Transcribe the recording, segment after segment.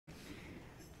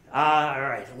All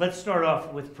right, let's start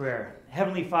off with prayer.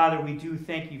 Heavenly Father, we do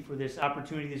thank you for this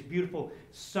opportunity, this beautiful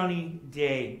sunny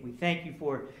day. We thank you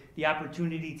for the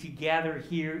opportunity to gather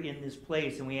here in this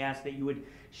place, and we ask that you would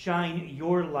shine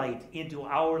your light into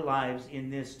our lives in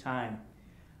this time.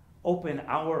 Open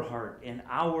our heart and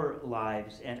our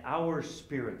lives and our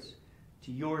spirits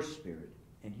to your spirit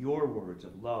and your words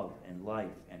of love and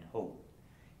life and hope.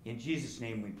 In Jesus'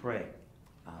 name we pray.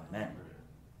 Amen.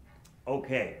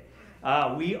 Okay.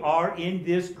 We are in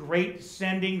this great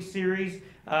sending series.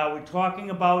 We're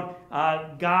talking about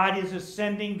God is a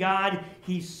sending God.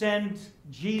 He sends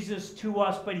Jesus to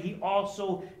us, but he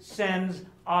also sends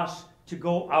us to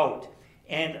go out.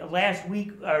 And last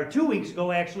week, or 2 weeks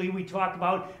ago actually, we talked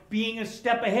about being a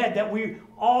step ahead, that we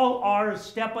all are a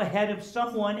step ahead of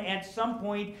someone at some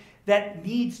point that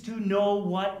needs to know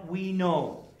what we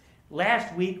know.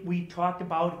 Last week, we talked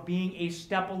about being a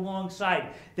step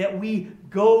alongside, that we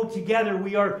go together.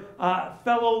 We are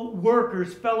fellow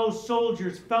workers, fellow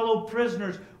soldiers, fellow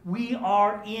prisoners. We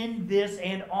are in this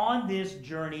and on this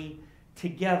journey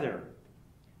together.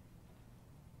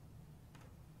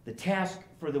 The task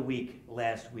for the week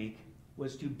last week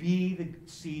was to be the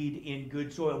seed in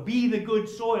good soil. Be the good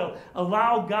soil.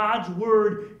 Allow God's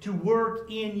word to work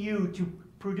in you to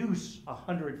produce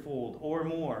 100-fold or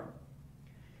more.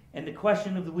 And the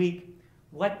question of the week,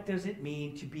 what does it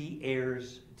mean to be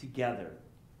heirs together?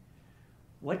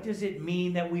 What does it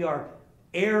mean that we are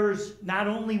heirs not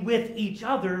only with each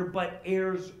other, but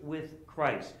heirs with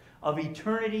Christ, of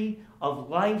eternity, of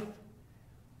life,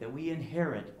 that we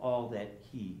inherit all that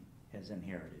he has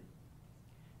inherited?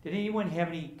 Did anyone have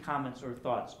any comments or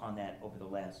thoughts on that over the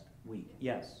last week?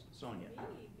 Yes, Sonia.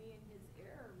 Me being his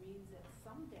heir means that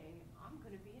someday I'm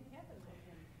going to be in heaven with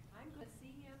him. I'm going to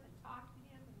see him and talk to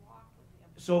him and walk with him.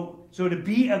 So to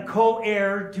be a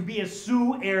co-heir, to be a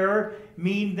sue-heir,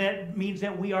 means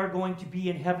that we are going to be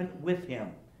in heaven with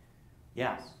him.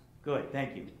 Yes, good,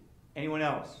 thank you. Anyone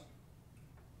else?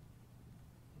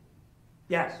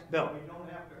 Yes, Bill. We don't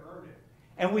have to earn it.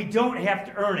 And we don't have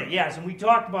to earn it, yes, and we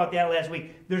talked about that last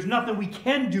week. There's nothing we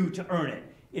can do to earn it.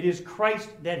 It is Christ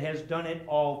that has done it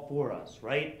all for us,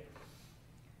 right?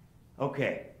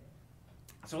 Okay.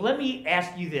 So let me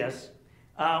ask you this.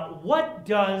 What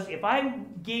does, if I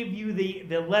gave you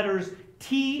the letters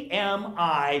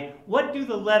TMI, what do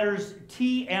the letters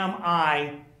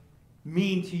TMI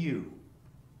mean to you?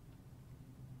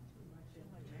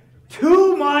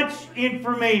 Too much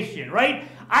information, right?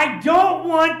 I don't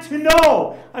want to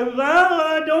know.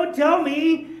 Don't tell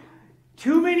me.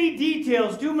 Too many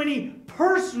details, too many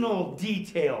personal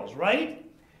details, right?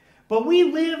 But we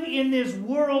live in this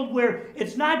world where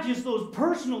it's not just those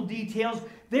personal details.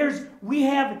 We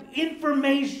have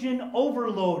information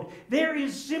overload. There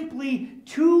is simply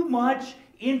too much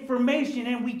information,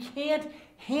 and we can't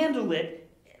handle it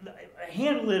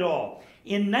all.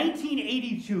 In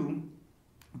 1982,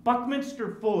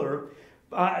 Buckminster Fuller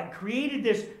created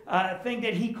this thing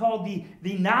that he called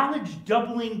the knowledge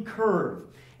doubling curve.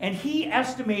 And he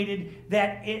estimated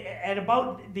that at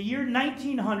about the year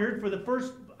 1900, for the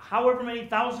first however many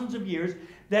thousands of years,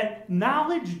 that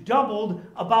knowledge doubled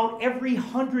about every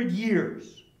 100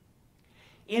 years.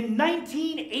 In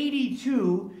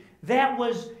 1982,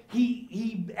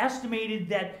 he estimated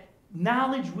that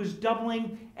knowledge was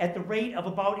doubling at the rate of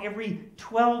about every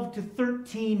 12 to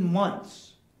 13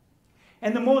 months.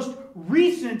 And the most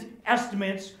recent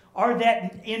estimates are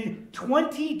that in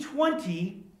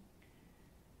 2020,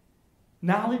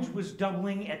 knowledge was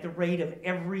doubling at the rate of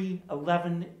every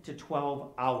 11 to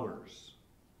 12 hours.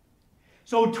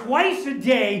 So twice a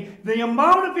day, the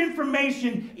amount of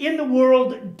information in the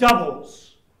world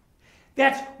doubles.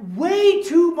 That's way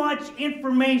too much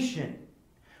information.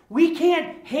 We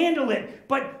can't handle it,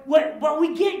 but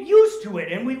we get used to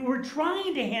it, and we're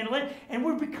trying to handle it, and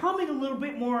we're becoming a little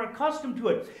bit more accustomed to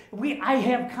it. I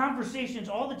have conversations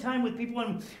all the time with people,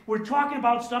 and we're talking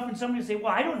about stuff, and somebody will say,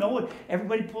 well, I don't know.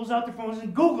 Everybody pulls out their phones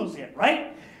and Googles it,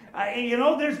 right?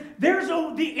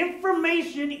 The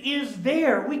information is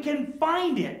there. We can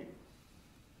find it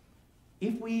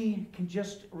if we can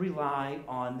just rely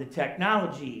on the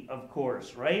technology, of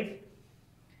course, right?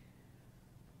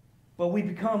 But we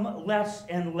become less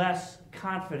and less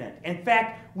confident. In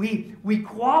fact, we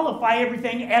qualify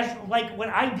everything as like what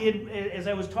I did as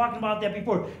I was talking about that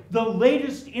before. The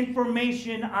latest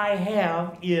information I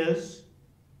have is,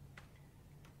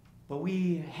 but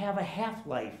we have a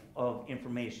half-life of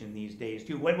information these days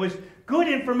too. What was good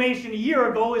information a year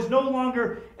ago is no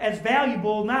longer as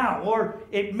valuable now, or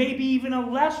it may be even a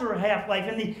lesser half-life.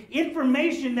 And the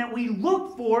information that we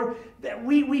look for, that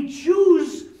we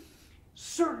choose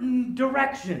certain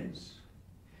directions.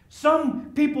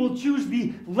 Some people choose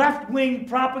the left-wing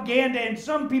propaganda, and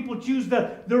some people choose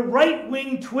the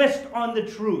right-wing twist on the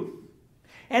truth.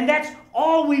 And that's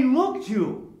all we look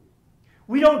to.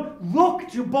 We don't look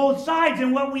to both sides,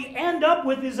 and what we end up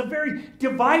with is a very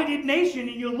divided nation.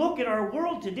 And you look at our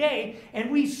world today,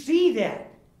 and we see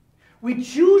that. We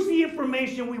choose the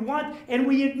information we want, and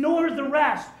we ignore the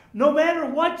rest, no matter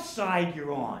what side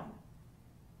you're on.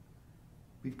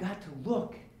 We've got to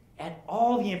look at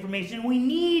all the information. We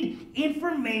need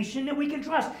information that we can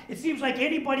trust. It seems like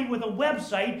anybody with a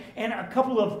website and a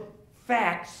couple of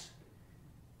facts,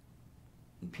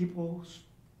 and people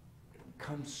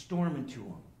come storming to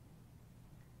them.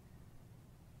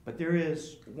 But there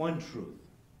is one truth.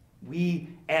 We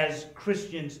as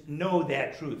Christians know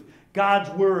that truth. God's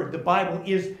Word, the Bible,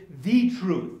 is the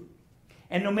truth.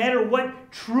 And no matter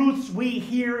what truths we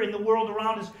hear in the world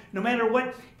around us, no matter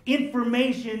what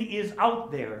information is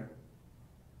out there,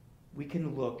 we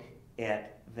can look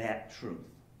at that truth.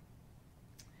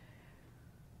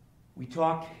 We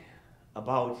talk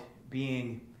about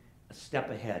being a step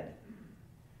ahead,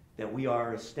 that we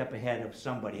are a step ahead of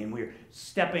somebody, and we're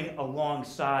stepping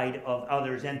alongside of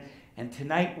others. And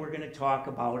tonight we're going to talk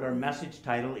about, our message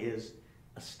title is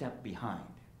A Step Behind.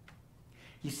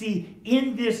 You see,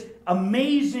 in this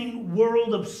amazing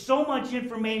world of so much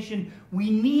information, we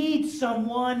need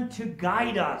someone to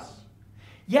guide us.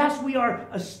 Yes, we are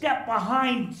a step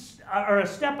behind, or a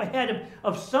step ahead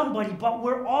of somebody, but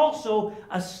we're also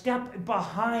a step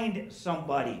behind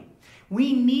somebody.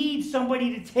 We need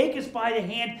somebody to take us by the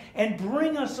hand and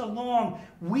bring us along.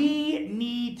 We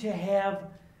need to have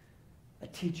a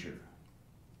teacher.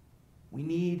 We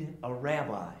need a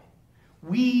rabbi.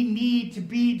 We need to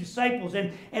be disciples.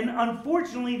 And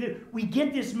unfortunately, we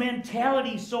get this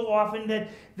mentality so often that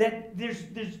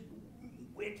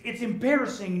it's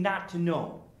embarrassing not to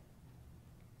know.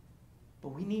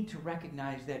 But we need to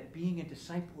recognize that being a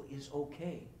disciple is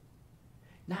okay.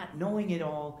 Not knowing it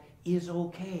all is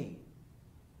okay.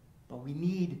 But we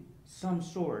need some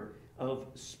sort of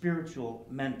spiritual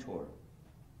mentor.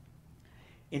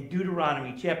 In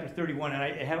Deuteronomy chapter 31,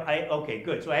 and okay,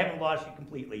 good. So I haven't lost you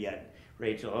completely yet,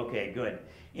 Rachel. Okay, good.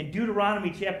 In Deuteronomy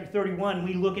chapter 31,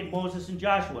 we look at Moses and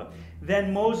Joshua.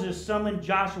 Then Moses summoned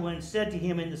Joshua and said to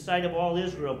him in the sight of all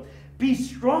Israel, "Be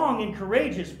strong and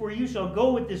courageous, for you shall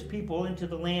go with this people into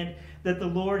the land that the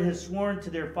Lord has sworn to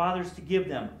their fathers to give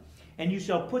them, and you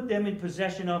shall put them in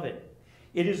possession of it.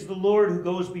 It is the Lord who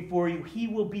goes before you. He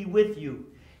will be with you.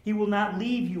 He will not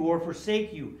leave you or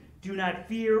forsake you. Do not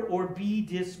fear or be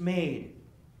dismayed."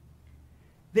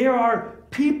 There are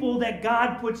people that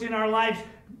God puts in our lives.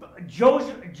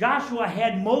 Joshua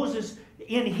had Moses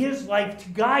in his life to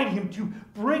guide him, to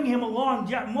bring him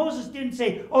along. Moses didn't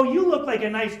say, "Oh, you look like a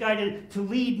nice guy to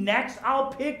lead next.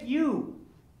 I'll pick you."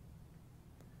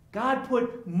 God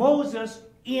put Moses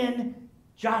in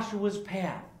Joshua's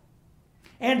path.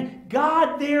 And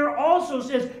God there also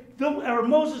says, or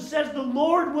Moses says, the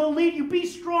Lord will lead you. Be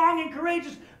strong and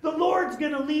courageous. The Lord's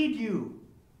going to lead you.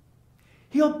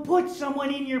 He'll put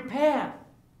someone in your path.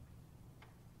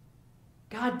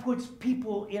 God puts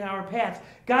people in our paths.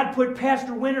 God put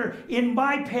Pastor Winter in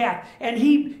my path. And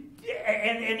he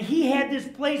had this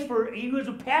place he was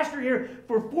a pastor here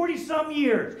for 40-some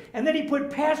years. And then he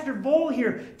put Pastor Vole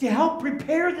here to help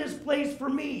prepare this place for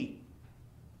me.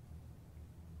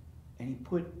 And he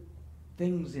put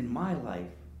things in my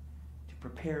life to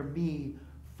prepare me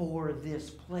for this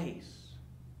place.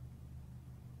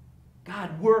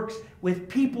 God works with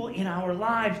people in our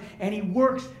lives, and he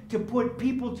works to put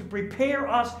people to prepare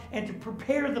us and to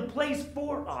prepare the place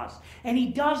for us. And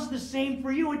he does the same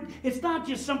for you. It's not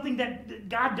just something that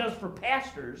God does for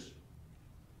pastors.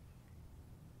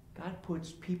 God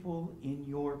puts people in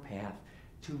your path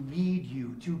to lead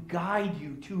you, to guide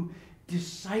you, to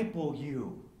disciple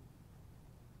you.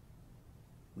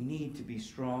 We need to be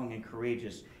strong and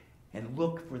courageous and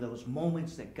look for those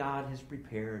moments that God has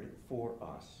prepared for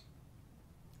us.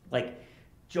 Like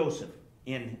Joseph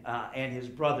and his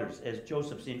brothers, as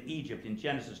Joseph's in Egypt in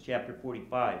Genesis chapter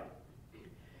 45.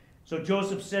 So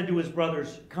Joseph said to his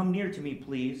brothers, "Come near to me,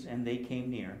 please." And they came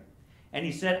near. And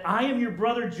he said, "I am your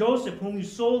brother Joseph, whom you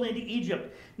sold into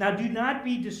Egypt. Now do not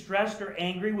be distressed or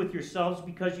angry with yourselves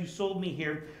because you sold me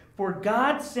here. For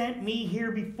God sent me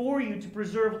here before you to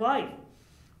preserve life.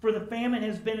 For the famine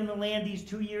has been in the land these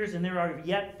 2 years, and there are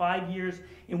yet 5 years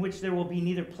in which there will be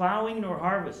neither plowing nor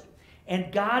harvest.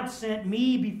 And God sent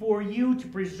me before you to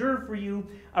preserve for you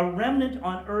a remnant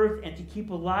on earth and to keep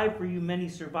alive for you many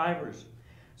survivors.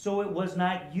 So it was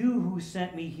not you who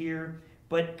sent me here,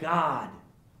 but God."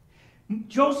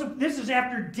 Joseph, this is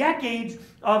after decades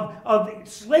of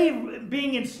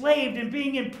being enslaved and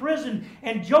being in prison.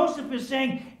 And Joseph is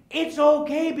saying, it's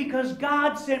okay because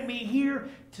God sent me here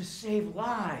to save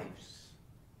lives.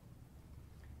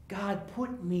 God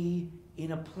put me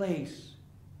in a place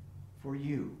for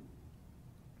you.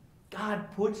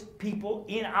 God puts people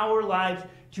in our lives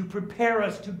to prepare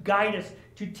us, to guide us,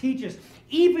 to teach us.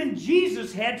 Even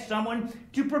Jesus had someone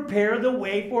to prepare the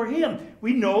way for him.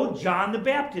 We know John the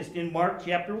Baptist in Mark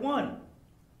chapter 1.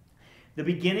 The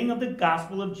beginning of the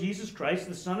gospel of Jesus Christ,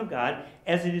 the Son of God,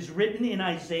 as it is written in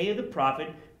Isaiah the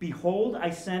prophet, behold, I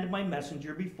send my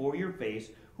messenger before your face,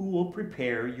 who will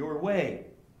prepare your way.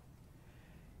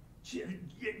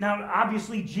 Now,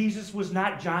 obviously, Jesus was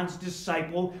not John's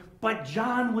disciple, but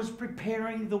John was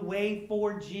preparing the way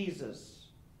for Jesus.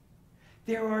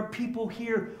 There are people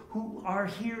here who are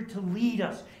here to lead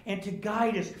us and to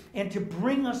guide us and to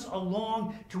bring us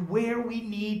along to where we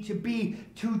need to be,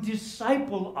 to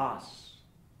disciple us,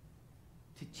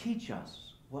 to teach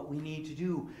us what we need to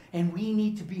do. And we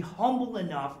need to be humble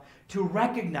enough to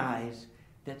recognize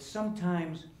that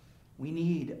sometimes we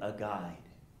need a guide.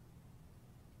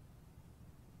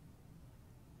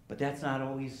 But that's not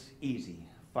always easy,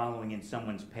 following in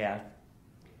someone's path.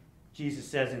 Jesus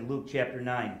says in Luke chapter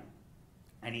 9,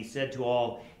 and he said to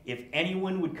all, if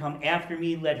anyone would come after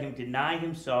me, let him deny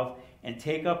himself and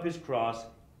take up his cross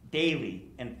daily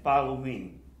and follow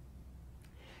me.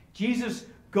 Jesus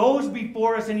goes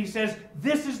before us and he says,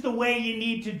 this is the way you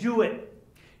need to do it.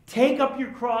 Take up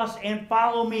your cross and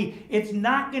follow me. It's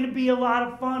not going to be a lot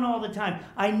of fun all the time.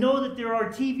 I know that there are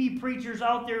TV preachers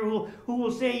out there who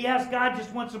will say, yes, God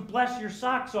just wants to bless your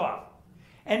socks off.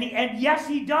 And yes,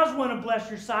 he does want to bless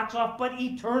your socks off, but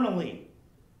eternally.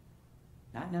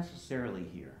 Not necessarily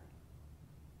here.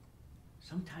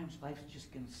 Sometimes life's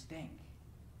just going to stink.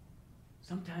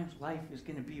 Sometimes life is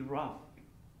going to be rough.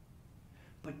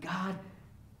 But God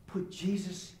put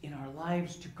Jesus in our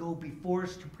lives to go before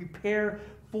us, to prepare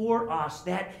for us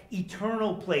that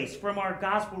eternal place. From our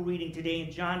gospel reading today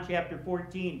in John chapter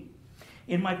 14.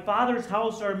 In my Father's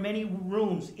house are many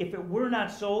rooms. If it were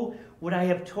not so, would I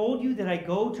have told you that I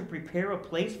go to prepare a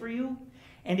place for you?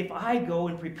 And if I go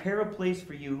and prepare a place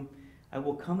for you, I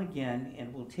will come again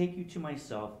and will take you to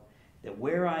myself, that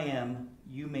where I am,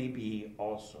 you may be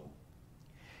also.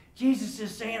 Jesus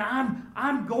is saying,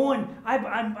 I'm going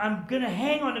to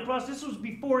hang on the cross. This was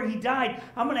before he died.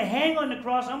 I'm going to hang on the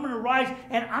cross. I'm going to rise,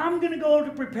 and I'm going to go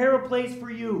to prepare a place for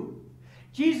you.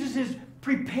 Jesus is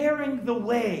preparing the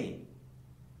way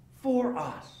for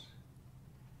us.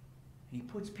 And he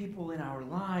puts people in our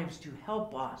lives to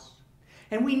help us.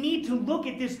 And we need to look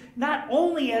at this not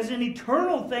only as an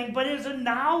eternal thing, but as a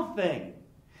now thing.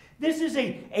 This is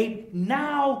a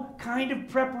now kind of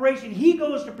preparation. He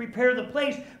goes to prepare the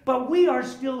place, but we are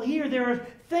still here. There are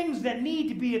things that need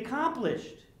to be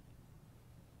accomplished.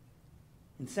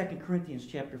 In 2 Corinthians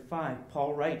chapter 5,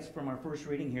 Paul writes from our first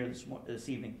reading here this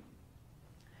evening,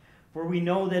 for we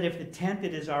know that if the tent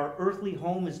that is our earthly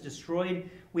home is destroyed,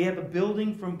 we have a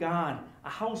building from God, a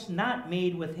house not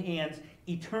made with hands,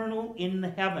 eternal in the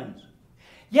heavens.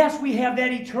 Yes, we have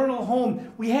that eternal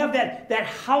home. We have that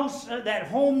house, that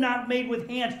home not made with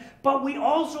hands. But we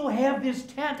also have this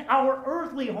tent, our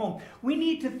earthly home. We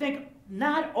need to think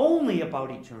not only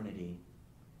about eternity,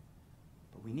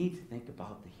 but we need to think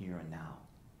about the here and now.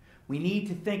 We need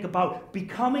to think about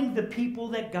becoming the people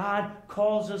that God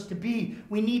calls us to be.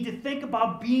 We need to think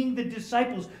about being the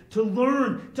disciples, to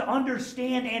learn, to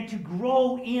understand, and to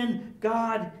grow in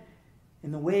God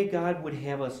in the way God would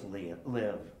have us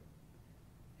live.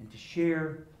 And to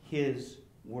share his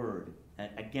word.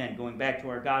 And again, going back to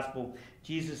our gospel,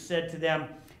 Jesus said to them,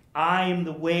 I am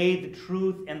the way, the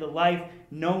truth, and the life.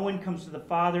 No one comes to the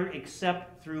Father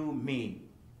except through me.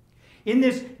 In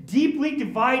this deeply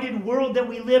divided world that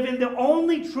we live in, the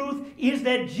only truth is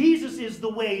that Jesus is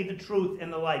the way, the truth,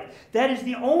 and the life. That is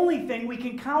the only thing we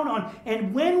can count on.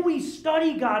 And when we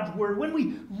study God's word, when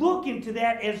we look into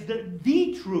that as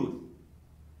the truth,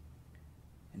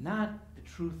 and not the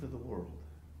truth of the world,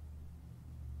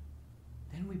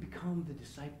 then we become the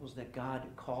disciples that God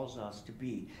calls us to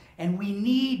be. And we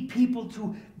need people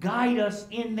to guide us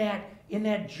in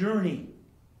that journey.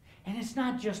 And it's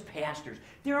not just pastors.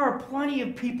 There are plenty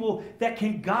of people that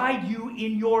can guide you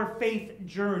in your faith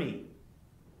journey,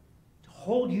 to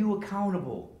hold you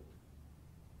accountable,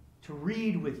 to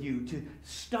read with you, to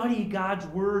study God's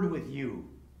word with you.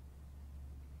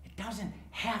 It doesn't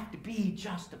have to be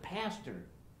just a pastor.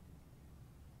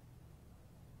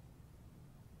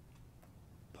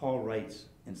 Paul writes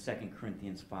in 2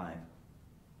 Corinthians 5,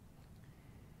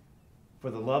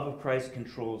 for the love of Christ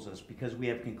controls us, because we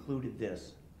have concluded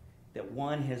this, that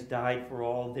one has died for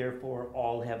all, therefore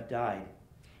all have died.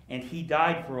 And he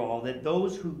died for all, that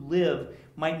those who live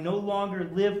might no longer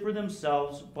live for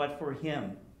themselves, but for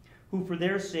him, who for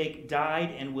their sake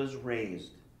died and was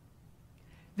raised.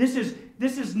 This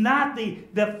is not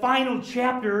the final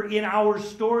chapter in our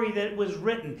story that was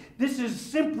written. This is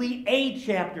simply a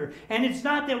chapter. And it's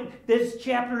not that this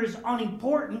chapter is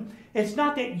unimportant. It's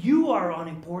not that you are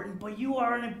unimportant, but you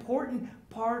are an important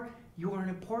part. You are an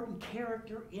important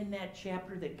character in that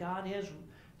chapter that God has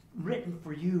written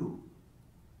for you.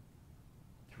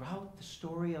 Throughout the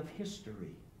story of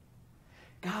history,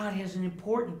 God has an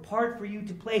important part for you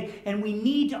to play, and we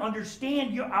need to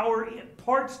understand our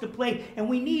parts to play, and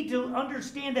we need to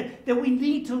understand that we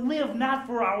need to live not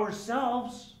for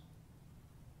ourselves,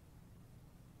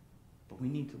 but we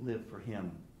need to live for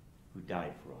him who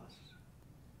died for us.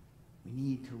 We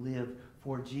need to live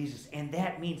for Jesus, and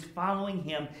that means following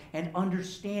him and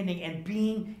understanding and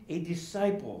being a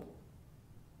disciple.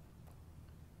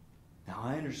 Now,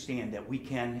 I understand that we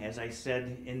can, as I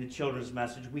said in the children's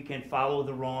message, we can follow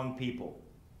the wrong people.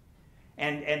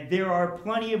 And there are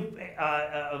plenty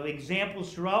of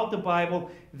examples throughout the Bible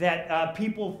that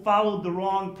people followed the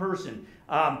wrong person.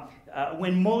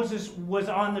 When Moses was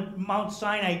on the Mount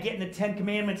Sinai getting the Ten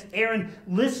Commandments, Aaron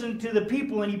listened to the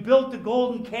people and he built the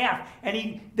golden calf,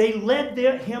 and they led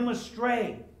him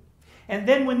astray. And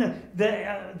then when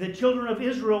the children of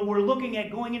Israel were looking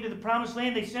at going into the promised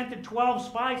land, they sent the 12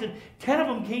 spies, and 10 of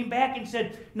them came back and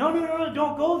said, no,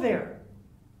 don't go there.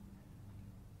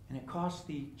 And it cost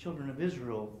the children of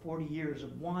Israel 40 years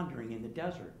of wandering in the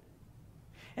desert.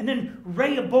 And then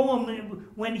Rehoboam,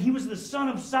 when he was the son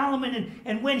of Solomon,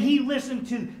 and when he listened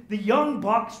to the young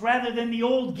bucks rather than the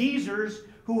old geezers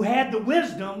who had the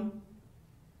wisdom,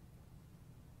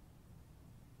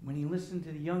 when he listened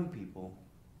to the young people,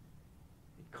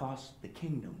 cost the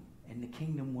kingdom, and the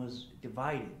kingdom was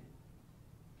divided.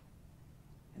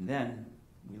 And then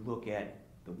we look at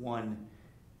the one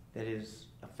that has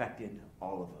affected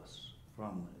all of us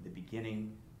from the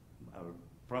beginning,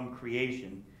 from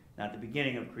creation, not the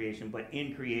beginning of creation, but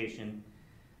in creation,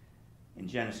 in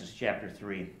Genesis chapter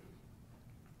 3.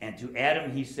 And to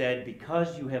Adam he said,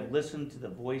 because you have listened to the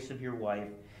voice of your wife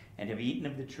and have eaten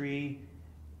of the tree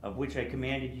of which I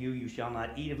commanded you, you shall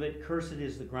not eat of it. Cursed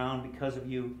is the ground because of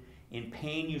you. In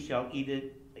pain you shall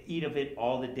eat of it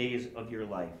all the days of your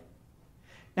life.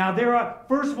 Now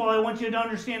first of all, I want you to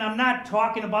understand, I'm not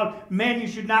talking about men, you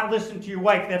should not listen to your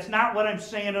wife. That's not what I'm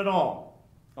saying at all.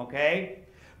 Okay?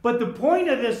 But the point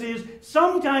of this is,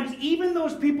 sometimes even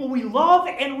those people we love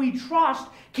and we trust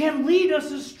can lead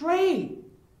us astray.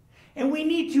 And we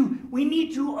need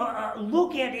to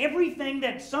look at everything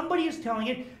that somebody is telling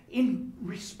it in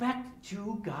respect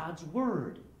to God's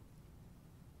word.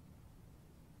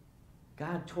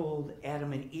 God told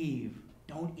Adam and Eve,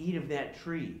 don't eat of that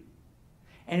tree.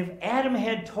 And if Adam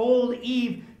had told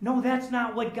Eve, no, that's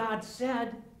not what God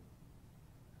said,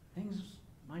 things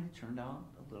might have turned out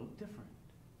a little different.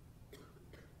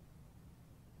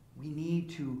 We need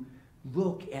to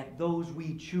look at those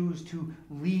we choose to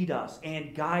lead us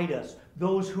and guide us,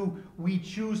 those who we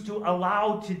choose to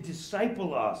allow to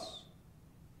disciple us.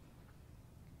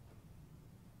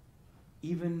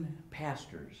 Even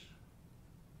pastors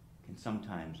can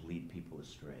sometimes lead people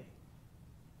astray.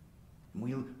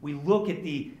 We look at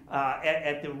the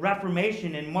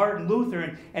Reformation and Martin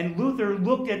Luther, and Luther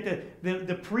looked at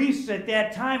the priests at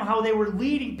that time, how they were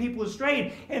leading people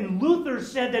astray. And Luther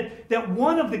said that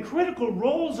one of the critical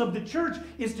roles of the church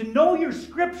is to know your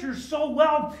scriptures so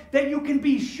well that you can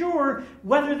be sure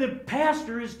whether the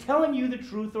pastor is telling you the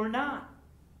truth or not.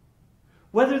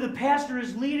 Whether the pastor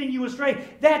is leading you astray.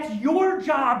 That's your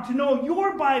job, to know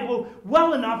your Bible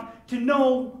well enough to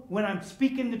know when I'm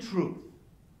speaking the truth.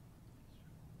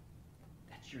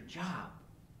 That's your job.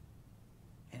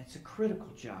 And it's a critical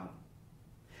job.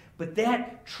 But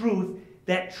that truth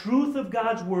of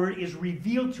God's word is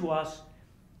revealed to us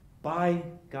by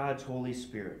God's Holy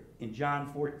Spirit. In John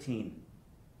 14.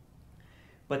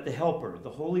 But the Helper, the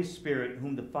Holy Spirit,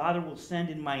 whom the Father will send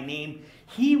in my name,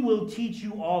 he will teach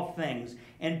you all things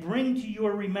and bring to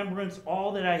your remembrance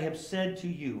all that I have said to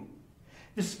you.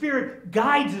 The Spirit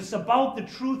guides us about the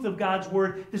truth of God's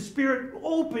word. The Spirit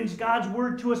opens God's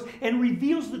word to us and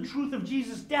reveals the truth of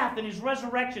Jesus' death and his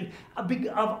resurrection, of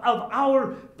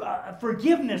our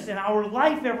forgiveness and our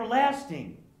life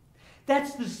everlasting.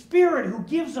 That's the Spirit who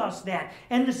gives us that.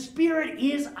 And the Spirit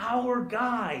is our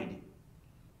guide.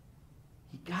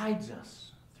 He guides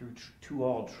us to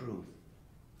all truth.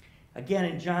 Again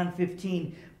in John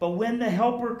 15, but when the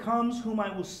Helper comes, whom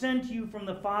I will send to you from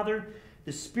the Father,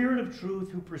 the Spirit of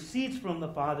truth who proceeds from the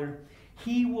Father,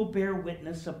 He will bear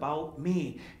witness about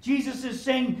me. Jesus is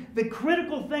saying the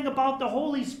critical thing about the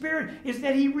Holy Spirit is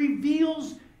that he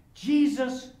reveals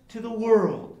Jesus to the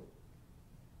world.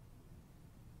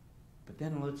 But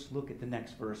then let's look at the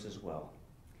next verse as well.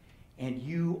 And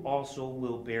you also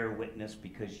will bear witness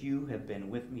because you have been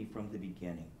with me from the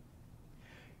beginning.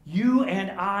 You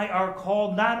and I are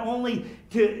called not only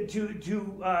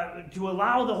to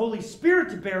allow the Holy Spirit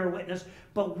to bear witness,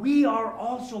 but we are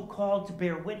also called to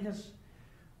bear witness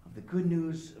of the good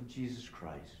news of Jesus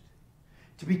Christ,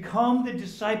 to become the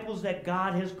disciples that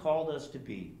God has called us to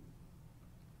be.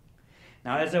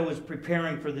 Now, as I was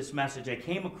preparing for this message, I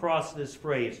came across this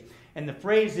phrase, and the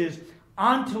phrase is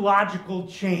ontological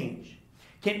change.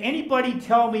 Can anybody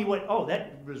tell me what... Oh,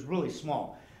 that was really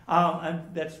small.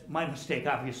 That's my mistake,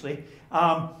 obviously.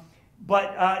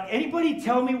 But anybody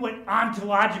tell me what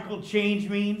ontological change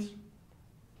means?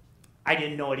 I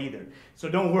didn't know it either, so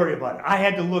don't worry about it. I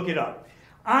had to look it up.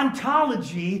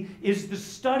 Ontology is the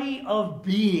study of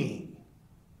being.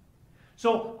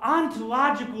 So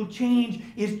ontological change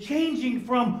is changing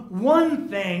from one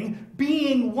thing,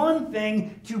 being one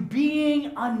thing, to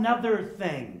being another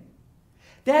thing.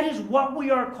 That is what we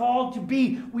are called to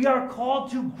be. We are called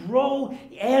to grow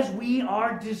as we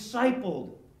are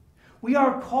discipled. We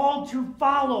are called to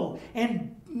follow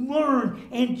and learn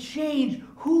and change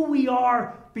who we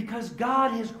are because God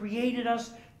has created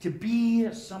us to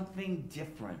be something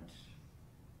different.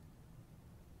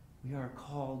 We are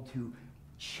called to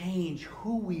change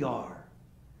who we are,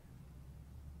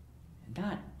 and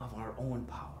not of our own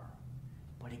power,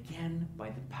 but again by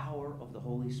the power of the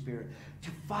Holy Spirit, to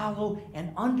follow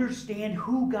and understand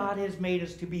who God has made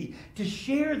us to be, to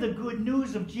share the good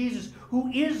news of Jesus, who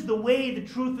is the way, the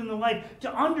truth, and the life,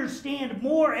 to understand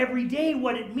more every day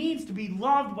what it means to be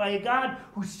loved by a God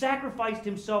who sacrificed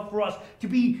himself for us, to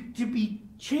be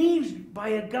changed by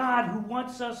a God who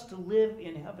wants us to live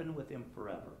in heaven with him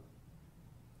forever.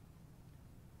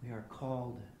 We are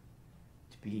called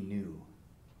to be new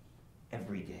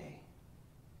every day.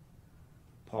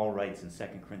 Paul writes in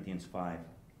 2 Corinthians 5,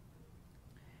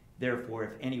 "Therefore,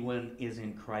 if anyone is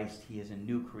in Christ, he is a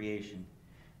new creation.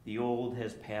 The old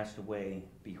has passed away.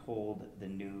 Behold, the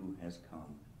new has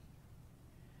come."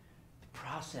 The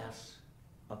process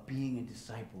of being a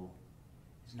disciple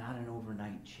is not an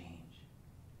overnight change.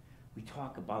 We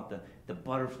talk about the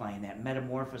butterfly and that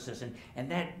metamorphosis, and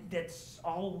that's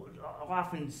all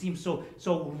often seems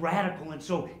so radical and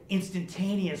so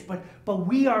instantaneous. But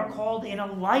we are called in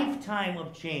a lifetime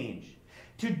of change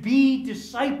to be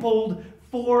discipled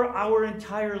for our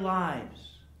entire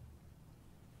lives.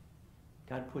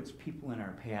 God puts people in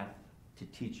our path to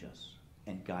teach us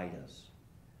and guide us,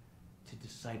 to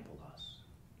disciple us.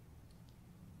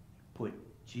 Put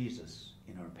Jesus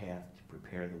in our path to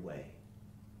prepare the way.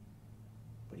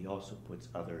 But he also puts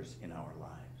others in our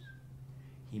lives.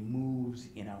 He moves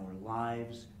in our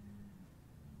lives,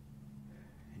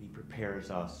 and he prepares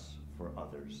us for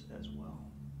others as well.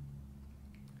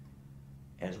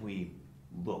 As we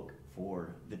look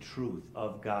for the truth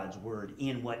of God's word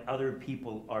in what other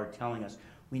people are telling us,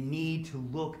 we need to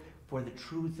look for the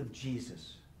truth of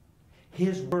Jesus.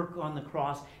 His work on the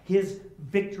cross, his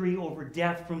victory over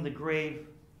death from the grave,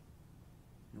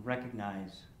 and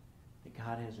recognize that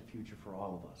God has a future for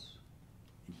all of us,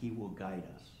 and he will guide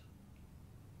us.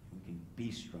 We can be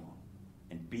strong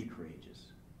and be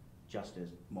courageous, just as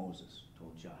Moses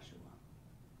told Joshua.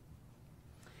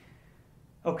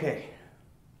 Okay.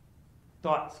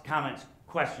 Thoughts, comments,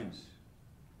 questions?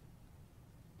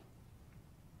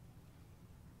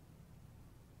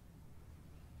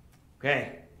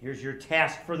 Okay, here's your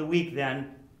task for the week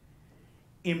then.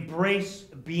 Embrace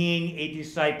being a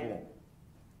disciple.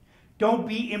 Don't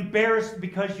be embarrassed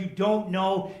because you don't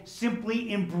know.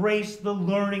 Simply embrace the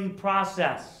learning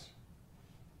process.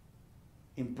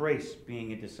 Embrace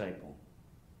being a disciple.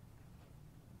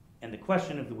 And the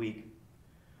question of the week,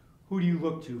 who do you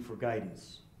look to for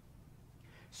guidance?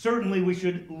 Certainly we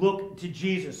should look to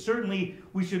Jesus. Certainly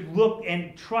we should look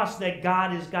and trust that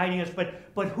God is guiding us.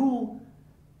 But who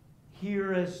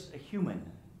here as a human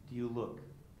do you look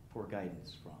for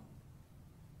guidance from?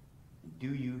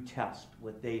 Do you test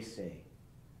what they say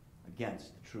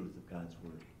against the truth of God's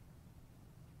word?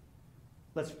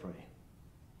 Let's pray.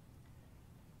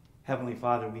 Heavenly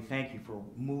Father, we thank you for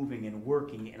moving and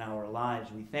working in our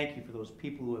lives. We thank you for those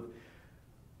people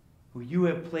who you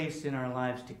have placed in our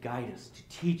lives to guide us, to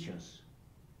teach us.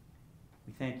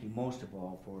 We thank you most of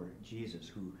all for Jesus,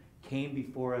 who came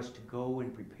before us to go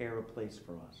and prepare a place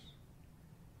for us.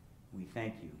 We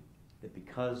thank you that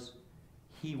because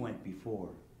he went before,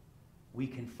 we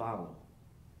can follow.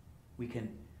 We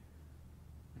can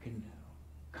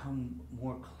come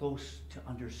more close to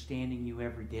understanding you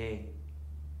every day,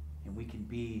 and we can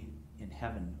be in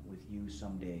heaven with you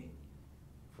someday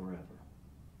forever.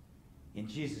 In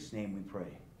Jesus' name we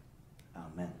pray.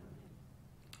 Amen.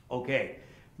 Okay,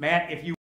 Matt, if you